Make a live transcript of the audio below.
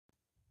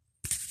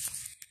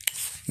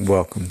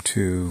Welcome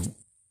to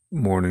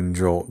Morning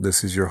Jolt.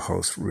 This is your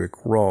host, Rick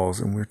Rawls,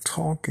 and we're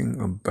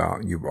talking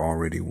about you've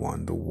already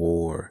won the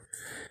war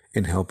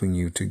and helping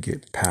you to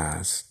get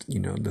past,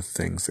 the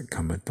things that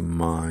come at the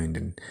mind.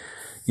 And,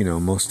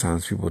 most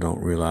times people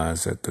don't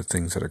realize that the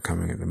things that are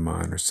coming at the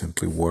mind are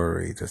simply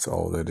worry. That's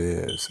all that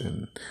is.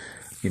 And,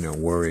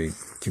 worry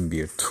can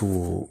be a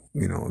tool,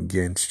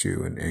 against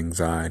you, and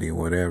anxiety,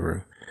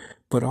 whatever.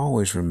 But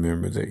always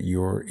remember that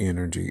your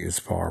energy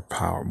is more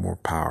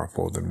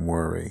powerful than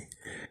worry.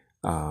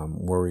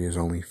 Worry is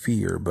only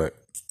fear, but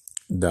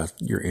that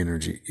your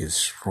energy is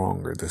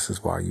stronger. This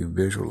is why you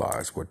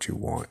visualize what you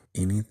want.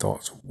 Any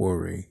thoughts of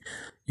worry,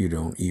 you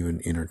don't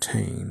even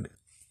entertain.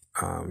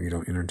 You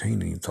don't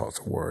entertain any thoughts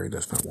of worry.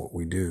 That's not what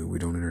we do. We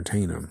don't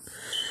entertain them,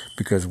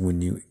 because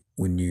when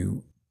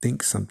you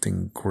think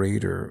something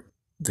greater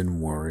than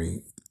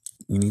worry,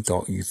 any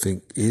thought you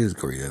think is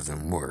greater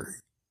than worry.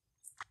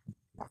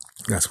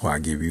 That's why I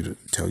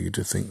tell you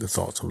to think the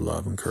thoughts of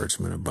love,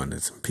 encouragement,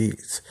 abundance, and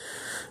peace.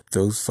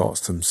 Those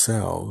thoughts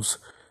themselves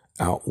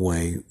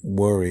outweigh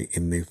worry,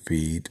 and they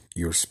feed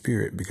your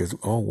spirit, because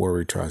all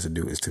worry tries to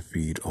do is to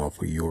feed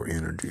off of your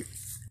energy.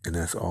 And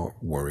that's all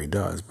worry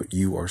does. But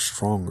you are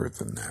stronger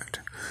than that.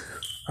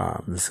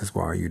 This is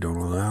why you don't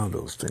allow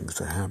those things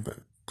to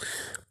happen.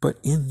 But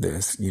in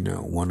this,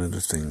 one of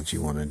the things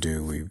you want to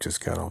do, we've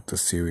just got off the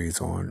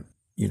series on,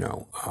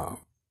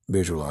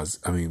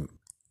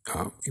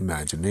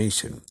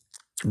 imagination.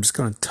 I'm just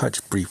going to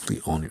touch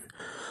briefly on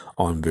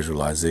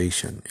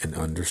visualization and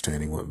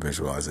understanding what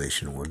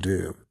visualization will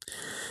do.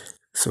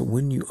 So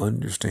when you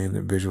understand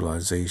that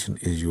visualization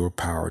is your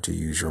power to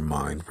use your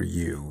mind for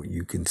you,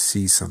 you can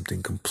see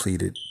something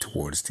completed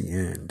towards the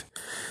end.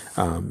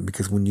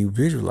 Because when you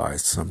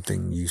visualize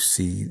something, you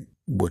see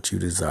what you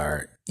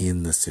desire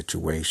in the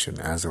situation.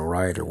 As a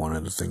writer, one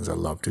of the things I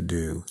love to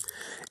do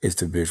is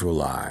to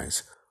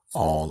visualize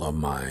all of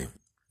my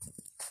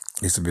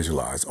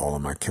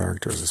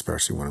characters,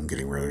 especially when I'm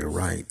getting ready to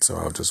write. So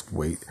I'll just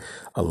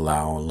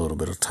allow a little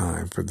bit of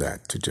time for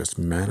that to just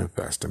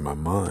manifest in my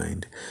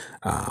mind.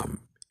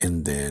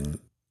 And then,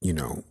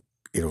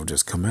 it'll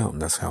just come out.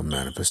 And that's how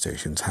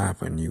manifestations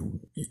happen.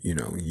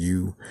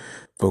 You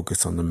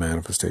focus on the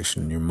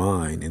manifestation in your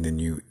mind, and then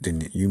you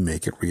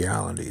make it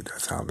reality.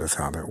 That's how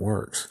that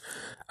works.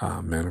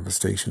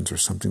 Manifestations are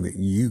something that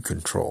you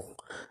control.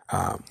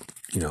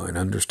 And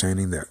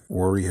understanding that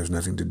worry has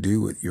nothing to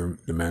do with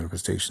the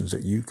manifestations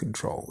that you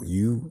control.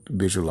 You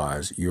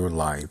visualize your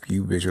life.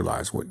 You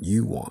visualize what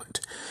you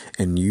want,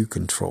 and you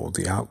control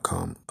the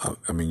outcome.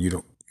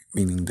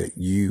 Meaning that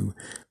you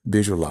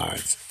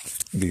visualize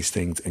these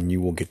things, and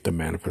you will get the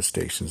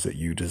manifestations that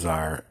you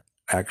desire.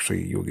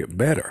 Actually, you'll get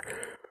better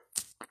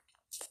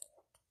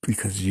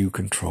because you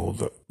control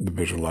the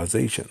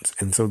visualizations.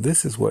 And so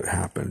this is what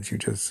happens. You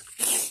just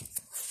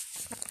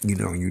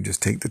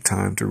take the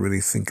time to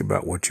really think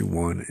about what you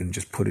want and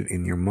just put it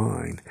in your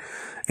mind,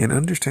 and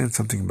understand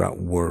something about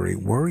worry.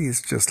 Worry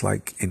is just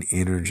like an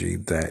energy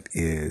that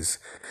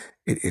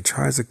it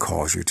tries to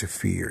cause you to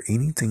fear.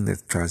 Anything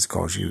that tries to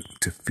cause you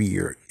to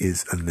fear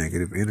is a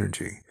negative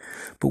energy.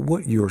 But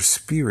what your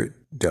spirit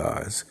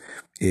does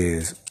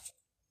is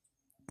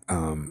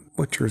to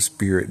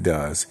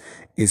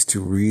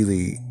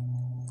really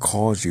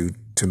cause you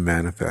to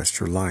manifest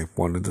your life.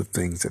 One of the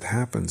things that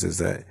happens is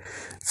that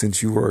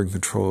since you are in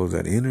control of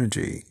that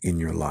energy in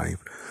your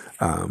life,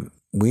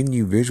 when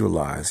you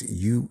visualize,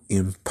 you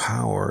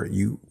power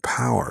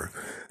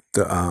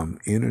the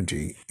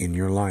energy in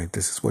your life.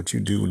 This is what you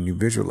do when you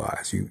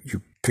visualize.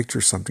 You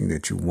picture something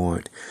that you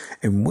want,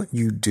 and what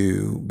you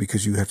do,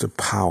 because you have the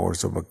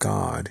powers of a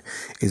God,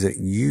 is that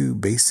you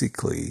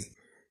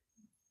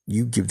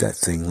give that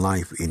thing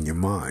life in your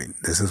mind.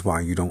 This is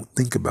why you don't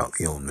think about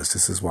illness.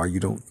 This is why you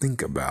don't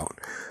think about,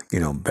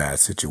 bad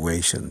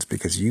situations,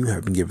 because you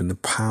have been given the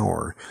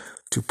power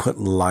to put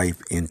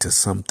life into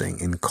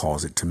something and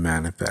cause it to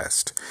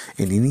manifest.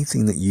 And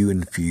anything that you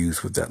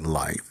infuse with that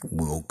life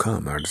will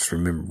come. I just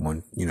remember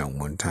one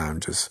time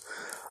just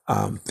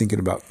thinking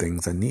about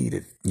things I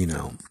needed,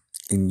 and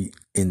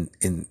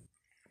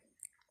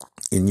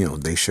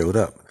they showed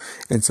up.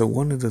 And so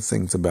one of the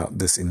things about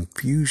this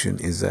infusion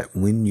is that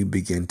when you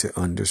begin to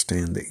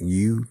understand that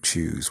you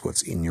choose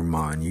what's in your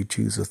mind, you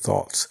choose the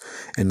thoughts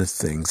and the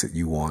things that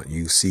you want,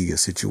 you see a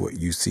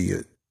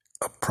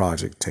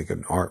project, take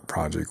an art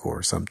project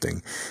or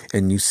something,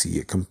 and you see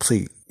it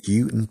complete.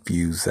 You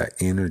infuse that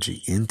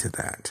energy into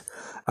that.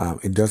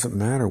 It doesn't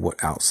matter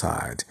what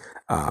outside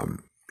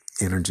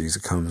energies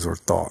comes or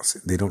thoughts.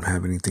 They don't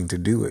have anything to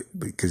do it,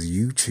 because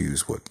you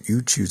choose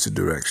the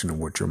direction of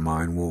what your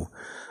mind will,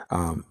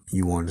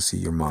 you want to see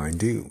your mind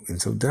do.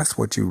 And so that's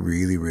what you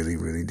really, really,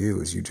 really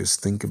do, is you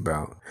just think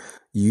about,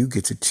 You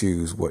get to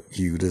choose what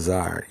you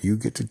desire. You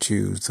get to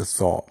choose the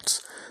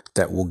thoughts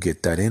that will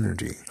get that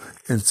energy.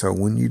 And so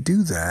when you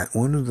do that,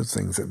 one of the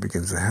things that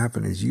begins to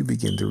happen is you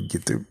begin to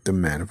get the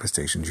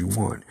manifestations you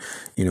want.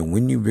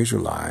 When you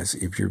visualize,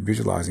 if you're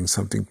visualizing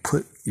something,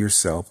 put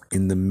yourself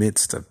in the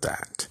midst of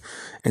that.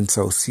 And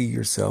so see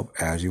yourself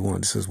as you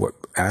want. This is what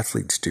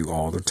athletes do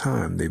all the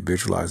time. They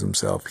visualize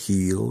themselves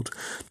healed.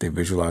 They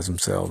visualize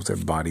themselves, their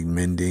body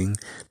mending.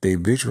 They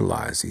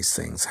visualize these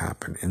things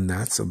happen. And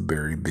that's a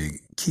very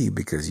big key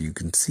because you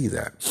can see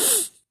that.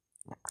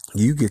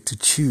 You get to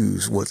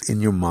choose what's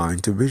in your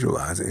mind to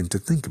visualize and to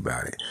think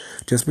about it.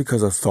 Just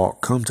because a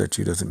thought comes at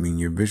you doesn't mean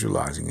you're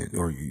visualizing it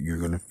or you're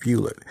going to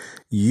feel it.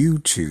 You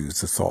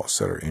choose the thoughts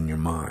that are in your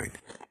mind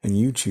and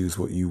you choose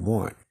what you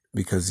want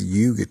because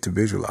you get to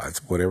visualize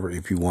whatever.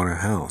 If you want a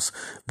house,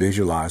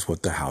 visualize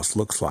what the house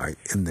looks like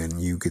and then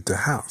you get the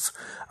house.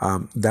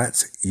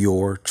 That's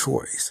your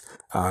choice.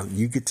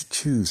 You get to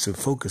choose to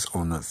focus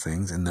on those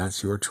things, and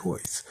that's your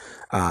choice.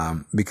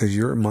 Because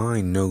your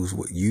mind knows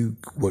what you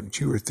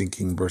are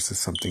thinking versus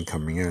something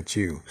coming at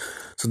you.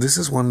 So this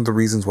is one of the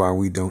reasons why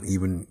we don't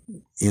even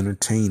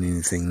entertain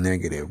anything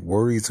negative.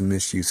 Worry is a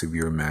misuse of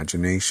your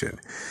imagination.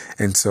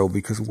 And so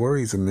because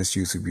worry is a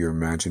misuse of your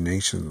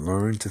imagination,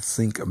 learn to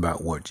think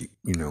about what you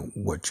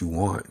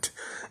want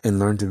and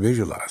learn to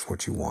visualize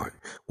what you want.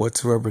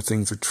 Whatsoever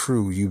things are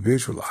true, you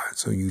visualize.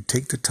 So you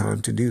take the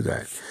time to do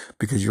that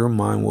because your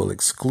mind will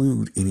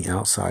exclude any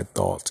outside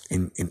thoughts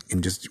and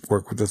just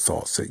work with the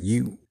thoughts that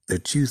you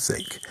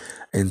think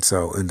and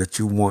that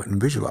you want and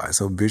visualize.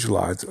 So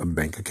visualize a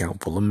bank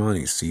account full of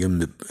money.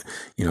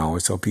 I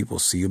always tell people,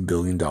 see $1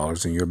 billion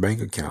in your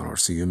bank account or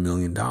see $1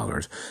 million.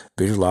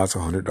 Visualize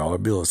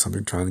 $100 bill. If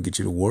something trying to get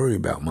you to worry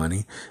about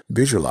money,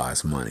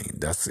 visualize money.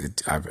 That's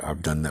it.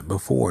 I've done that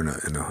before and a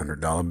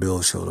 $100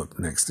 bill showed up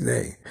the next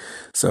day.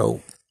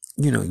 So,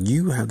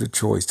 you have the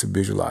choice to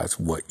visualize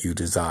what you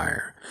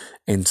desire.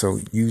 And so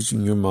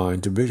using your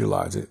mind to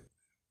visualize it,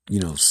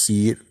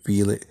 see it,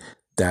 feel it.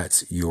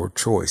 That's your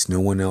choice. No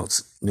one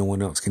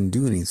else can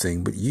do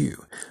anything but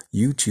you.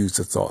 You choose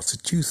the thoughts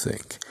that you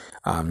think.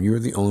 You're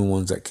the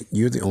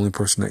only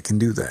person that can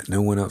do that.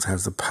 No one else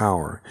has the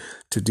power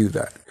to do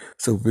that.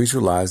 So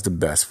visualize the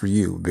best for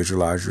you.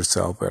 Visualize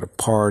yourself at a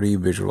party.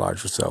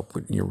 Visualize yourself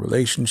in your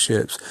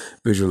relationships.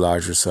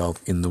 Visualize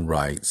yourself in the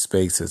right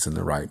spaces, in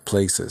the right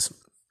places.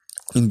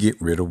 And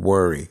get rid of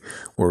worry.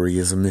 Worry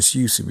is a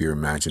misuse of your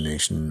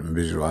imagination and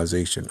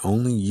visualization.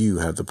 Only you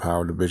have the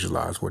power to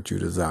visualize what you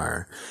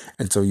desire.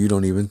 And so you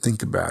don't even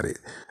think about it.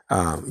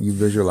 You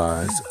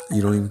visualize,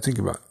 you don't even think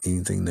about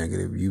anything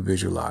negative. You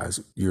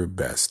visualize your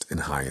best and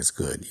highest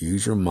good.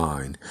 Use your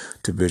mind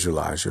to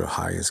visualize your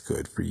highest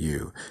good for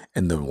you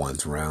and the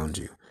ones around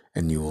you.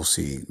 And you will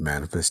see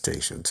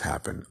manifestations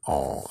happen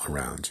all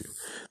around you.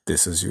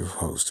 This is your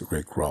host,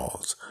 Rick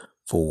Rawls,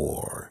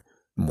 for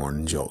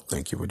Morning Jolt.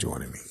 Thank you for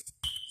joining me.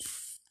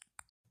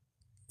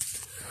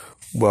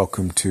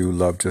 Welcome to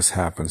Love Just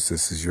Happens.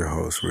 This is your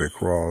host, Rick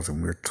Rawls,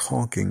 and we're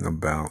talking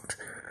about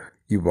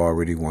You've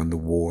Already Won the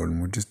War, and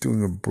we're just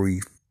doing a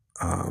brief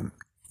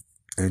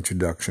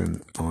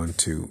introduction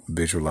onto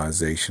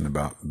visualization,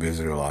 about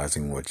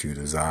visualizing what you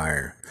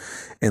desire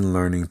and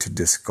learning to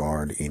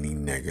discard any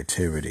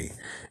negativity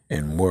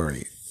and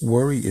worry.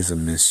 Worry is a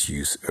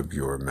misuse of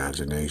your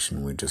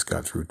imagination. We just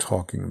got through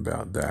talking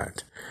about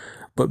that.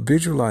 But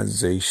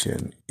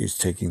visualization is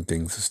taking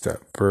things a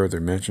step further.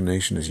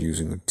 Imagination is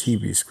using a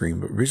TV screen,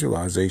 but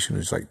visualization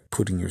is like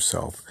putting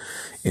yourself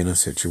in a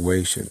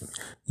situation.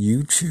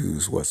 You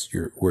choose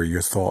where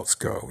your thoughts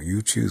go.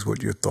 You choose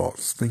what your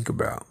thoughts think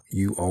about.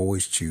 You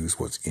always choose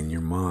what's in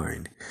your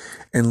mind.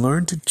 And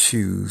learn to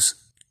choose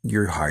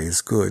your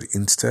highest good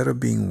instead of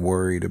being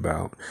worried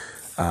about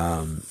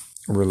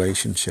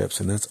relationships.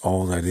 And that's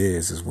all that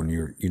is when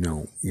you're,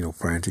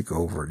 frantic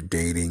over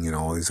dating and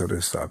all these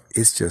other stuff.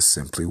 It's just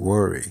simply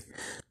worry.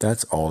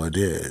 That's all it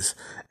is.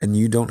 And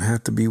you don't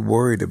have to be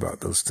worried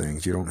about those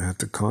things. You don't have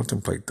to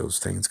contemplate those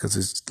things because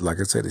it's, like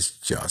I said, it's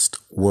just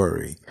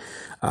worry.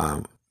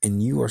 And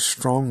you are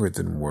stronger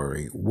than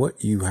worry.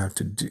 What you have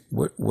to do,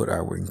 what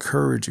I would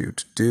encourage you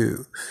to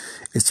do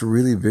is to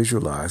really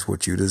visualize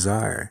what you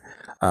desire.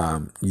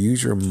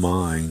 Use your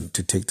mind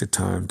to take the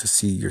time to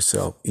see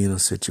yourself in a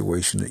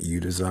situation that you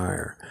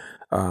desire.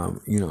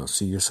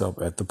 See yourself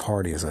at the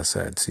party, as I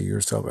said, see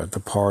yourself at the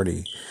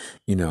party,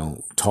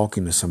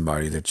 talking to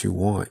somebody that you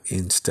want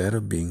instead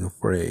of being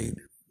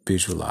afraid.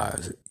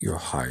 Visualize your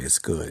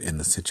highest good in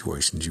the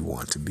situations you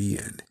want to be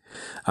in.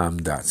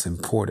 That's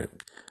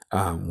important.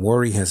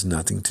 Worry has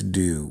nothing to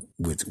do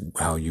with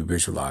how you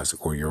visualize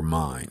or your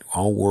mind.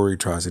 All worry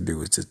tries to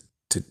do is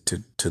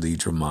to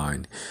lead your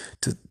mind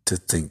to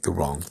think the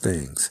wrong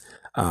things.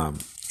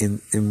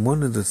 And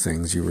one of the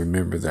things you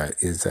remember that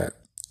is that,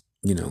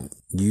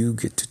 you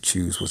get to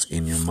choose what's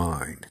in your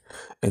mind.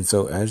 And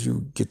so as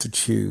you get to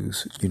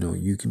choose,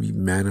 you can be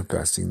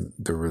manifesting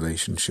the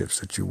relationships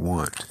that you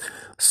want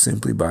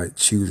simply by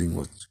choosing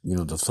what,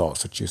 the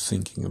thoughts that you're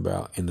thinking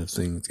about and the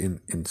things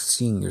and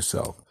seeing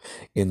yourself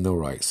in the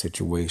right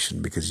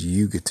situation because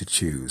you get to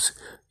choose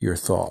your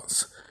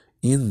thoughts.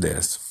 In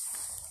this,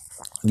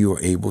 you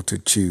are able to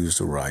choose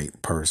the right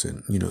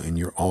person, and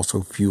you're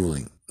also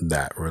fueling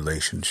that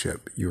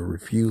relationship. You're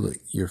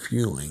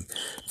fueling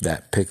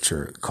that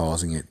picture,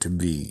 causing it to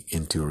be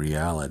into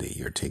reality.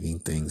 You're taking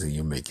things and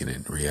you're making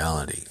it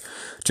reality.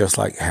 Just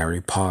like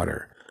Harry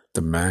Potter,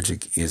 the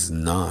magic is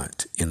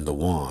not in the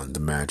wand. The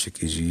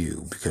magic is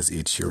you, because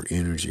it's your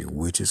energy,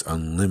 which is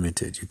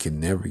unlimited. You can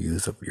never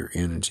use up your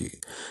energy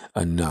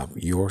enough.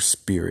 Your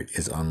spirit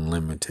is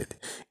unlimited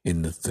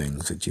in the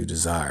things that you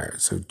desire.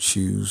 So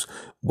choose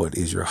what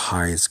is your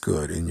highest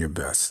good and your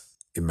best.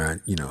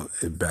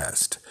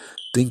 Best.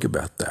 Think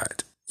about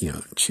that.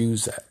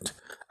 Choose that.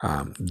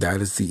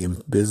 That is the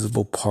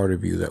invisible part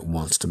of you that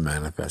wants to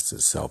manifest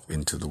itself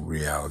into the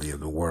reality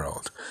of the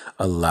world.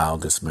 Allow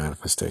this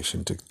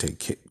manifestation to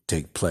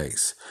take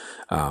place.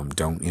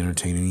 Don't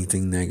entertain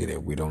anything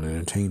negative. We don't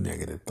entertain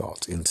negative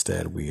thoughts.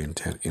 Instead, we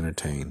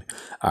entertain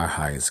our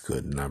highest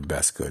good and our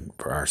best good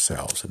for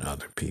ourselves and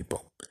other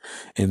people.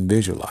 And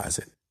visualize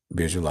it.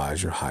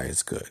 Visualize your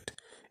highest good,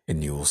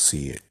 and you will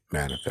see it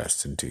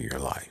manifest into your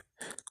life.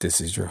 This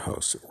is your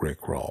host,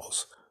 Rick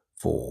Rawls,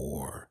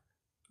 for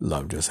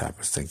Love Just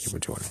Happens. Thank you for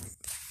joining me.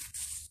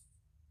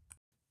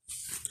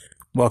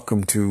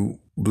 Welcome to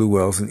Blue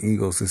Whales and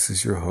Eagles. This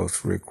is your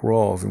host, Rick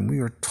Rawls, and we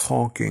are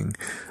talking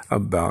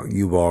about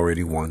you've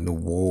already won the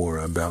war,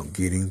 about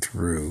getting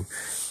through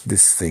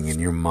this thing in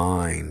your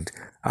mind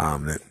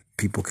that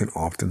people can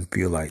often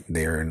feel like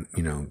they're,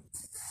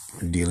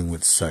 dealing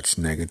with such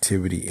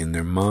negativity in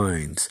their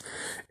minds.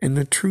 And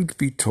the truth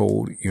be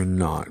told, you're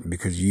not,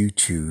 because you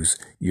choose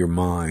your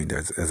mind.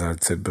 As I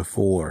said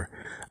before,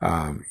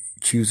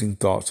 choosing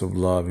thoughts of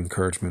love,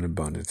 encouragement,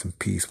 abundance, and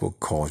peace will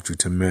cause you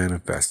to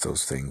manifest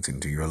those things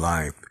into your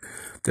life.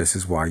 This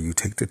is why you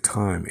take the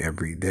time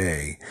every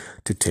day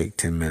to take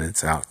 10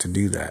 minutes out to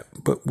do that.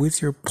 But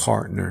with your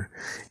partner,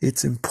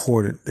 it's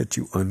important that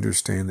you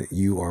understand that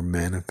you are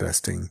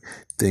manifesting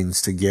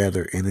things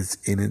together, and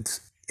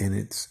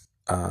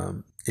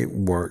it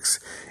works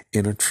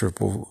in a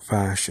triple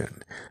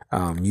fashion.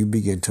 You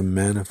begin to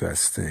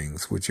manifest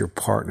things with your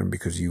partner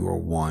because you are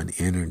one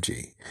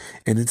energy.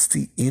 And it's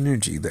the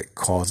energy that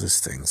causes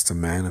things to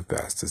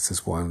manifest. This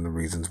is one of the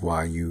reasons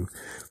why you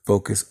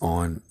focus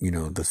on,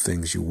 the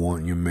things you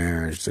want in your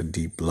marriage, the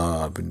deep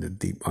love and the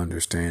deep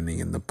understanding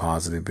and the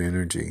positive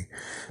energy.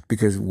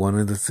 Because one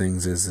of the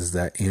things is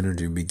that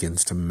energy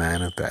begins to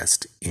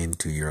manifest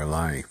into your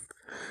life.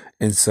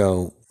 And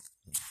so,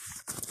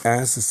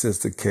 as this is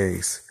the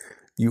case,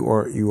 you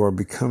are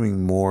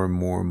becoming more and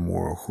more and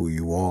more who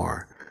you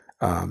are,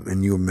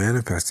 and you are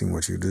manifesting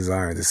what you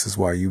desire. This is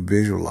why you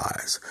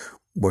visualize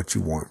what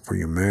you want for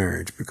your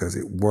marriage, because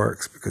it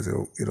works, because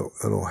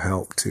it'll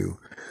help to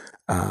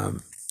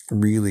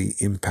really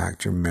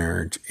impact your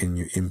marriage and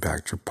you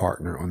impact your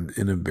partner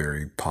in a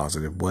very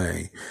positive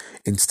way.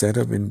 Instead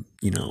of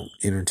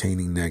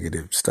entertaining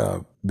negative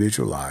stuff,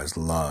 visualize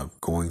love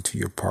going to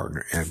your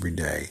partner every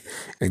day,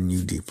 and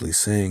you deeply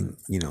saying,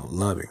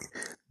 loving.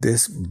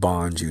 This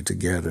bonds you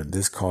together.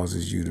 This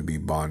causes you to be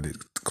bonded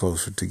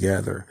closer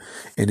together,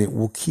 and it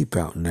will keep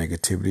out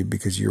negativity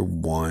because you're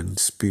one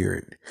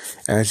spirit.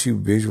 As you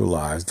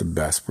visualize the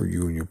best for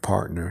you and your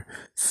partner,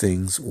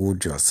 things will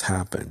just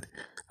happen.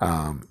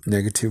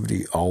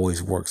 Negativity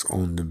always works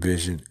on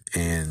division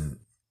and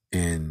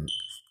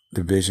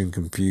division,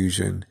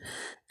 confusion,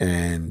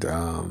 and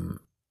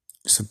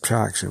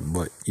subtraction.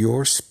 But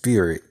your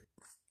spirit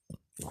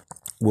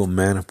will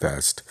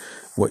manifest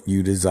what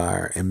you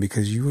desire. And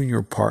because you and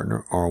your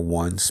partner are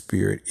one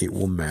spirit, it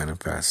will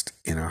manifest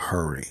in a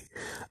hurry.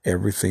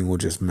 Everything will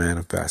just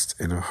manifest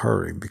in a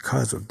hurry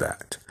because of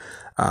that.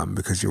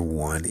 Because you're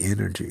one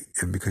energy.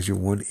 And because you're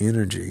one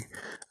energy,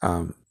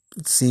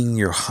 seeing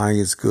your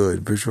highest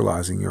good,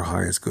 visualizing your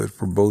highest good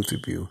for both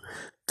of you,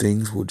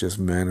 things will just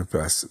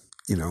manifest,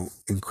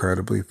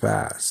 incredibly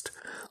fast.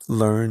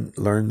 Learn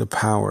the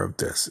power of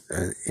this,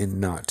 and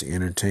not to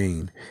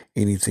entertain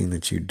anything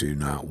that you do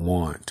not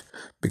want,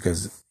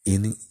 because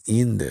in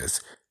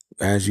this,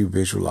 as you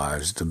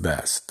visualize the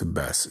best,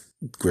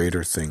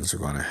 greater things are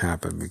going to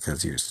happen,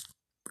 because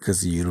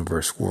the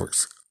universe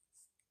works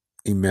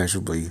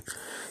immeasurably,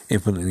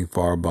 infinitely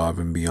far above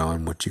and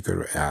beyond what you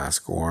could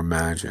ask or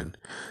imagine.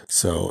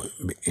 So,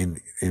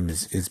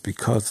 it's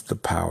because of the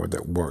power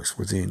that works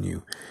within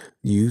you.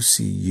 You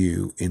see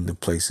you in the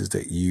places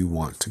that you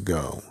want to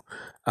go.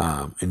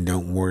 And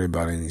don't worry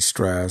about any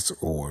stress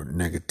or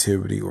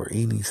negativity or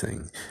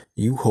anything.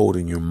 You hold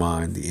in your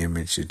mind the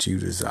image that you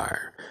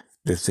desire,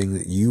 the thing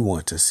that you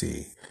want to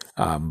see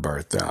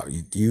birthed out.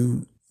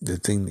 The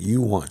thing that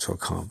you want to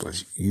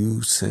accomplish,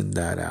 you send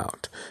that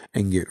out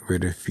and get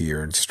rid of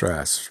fear and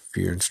stress.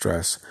 Fear and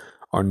stress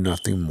are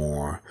nothing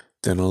more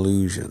than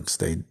illusions.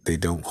 They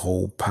don't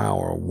hold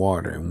power or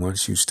water. And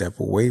once you step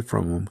away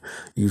from them,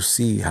 you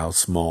see how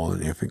small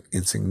and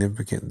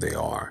insignificant they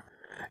are.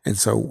 And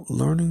so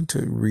learning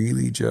to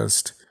really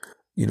just,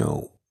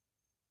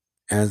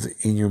 as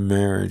in your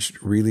marriage,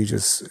 really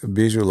just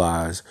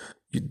visualize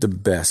the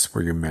best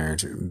for your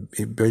marriage.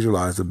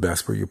 Visualize the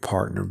best for your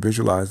partner.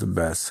 Visualize the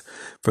best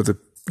for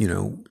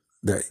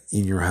that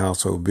in your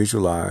household.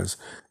 Visualize,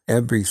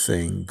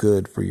 everything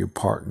good for your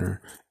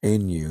partner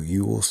and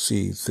you will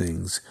see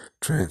things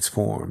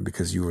transform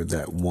because you are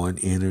that one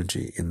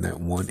energy, and that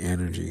one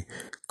energy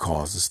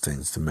causes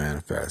things to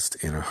manifest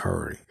in a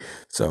hurry.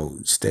 So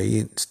stay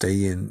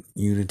in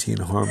unity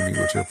and harmony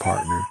with your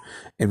partner,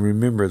 and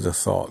remember the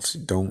thoughts.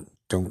 Don't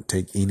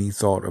take any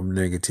thought of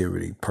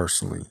negativity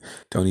personally.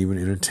 Don't even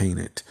entertain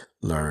it.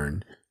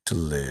 Learn to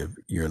live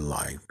your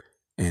life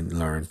and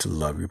learn to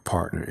love your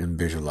partner and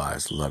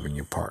visualize loving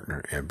your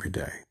partner every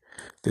day.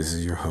 This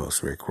is your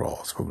host, Rick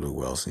Rawls for Blue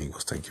Whales and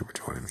Eagles. Thank you for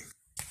joining me.